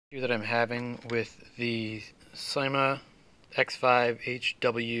That I'm having with the Syma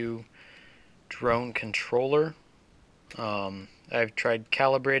X5hw drone controller. I've tried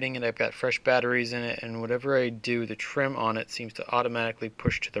calibrating it. I've got fresh batteries in it, and whatever I do, the trim on it seems to automatically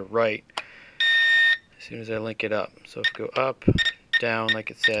push to the right as soon as I link it up. So if I go up, down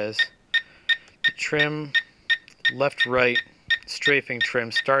like it says, the trim left, right, strafing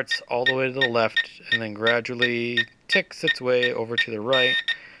trim starts all the way to the left and then gradually ticks its way over to the right.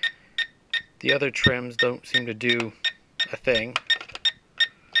 The other trims don't seem to do a thing.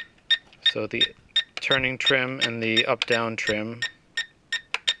 So the turning trim and the up-down trim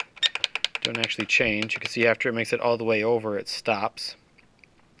don't actually change. You can see after it makes it all the way over, it stops.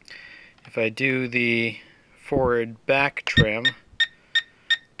 If I do the forward back trim,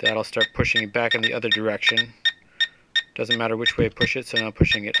 that'll start pushing it back in the other direction. Doesn't matter which way I push it, so now I'm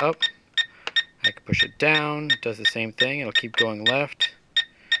pushing it up. I can push it down, it does the same thing, it'll keep going left.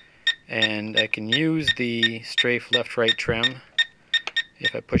 And I can use the strafe left-right trim.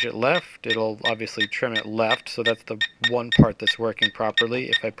 If I push it left, it'll obviously trim it left, so that's the one part that's working properly.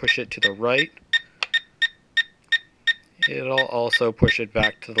 If I push it to the right, it'll also push it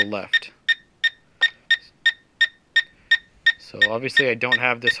back to the left. So obviously I don't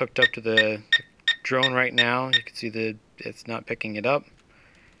have this hooked up to the drone right now. You can see that it's not picking it up.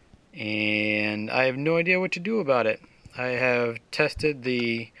 And I have no idea what to do about it. I have tested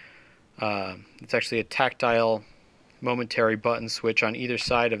the it's actually a tactile momentary button switch on either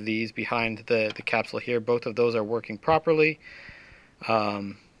side of these behind the capsule here. Both of those are working properly.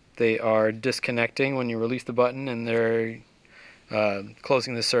 They are disconnecting when you release the button, and they're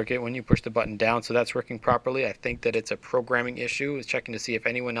closing the circuit when you push the button down, so that's working properly. I think that it's a programming issue. I was checking to see if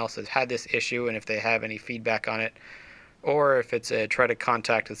anyone else has had this issue and if they have any feedback on it, or if it's a try to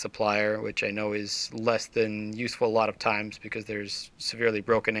contact the supplier, which I know is less than useful a lot of times because there's severely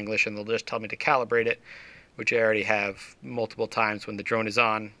broken English and they'll just tell me to calibrate it, which I already have multiple times when the drone is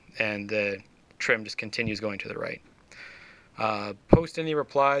on and the trim just continues going to the right. Post any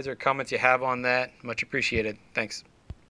replies or comments you have on that. Much appreciated. Thanks.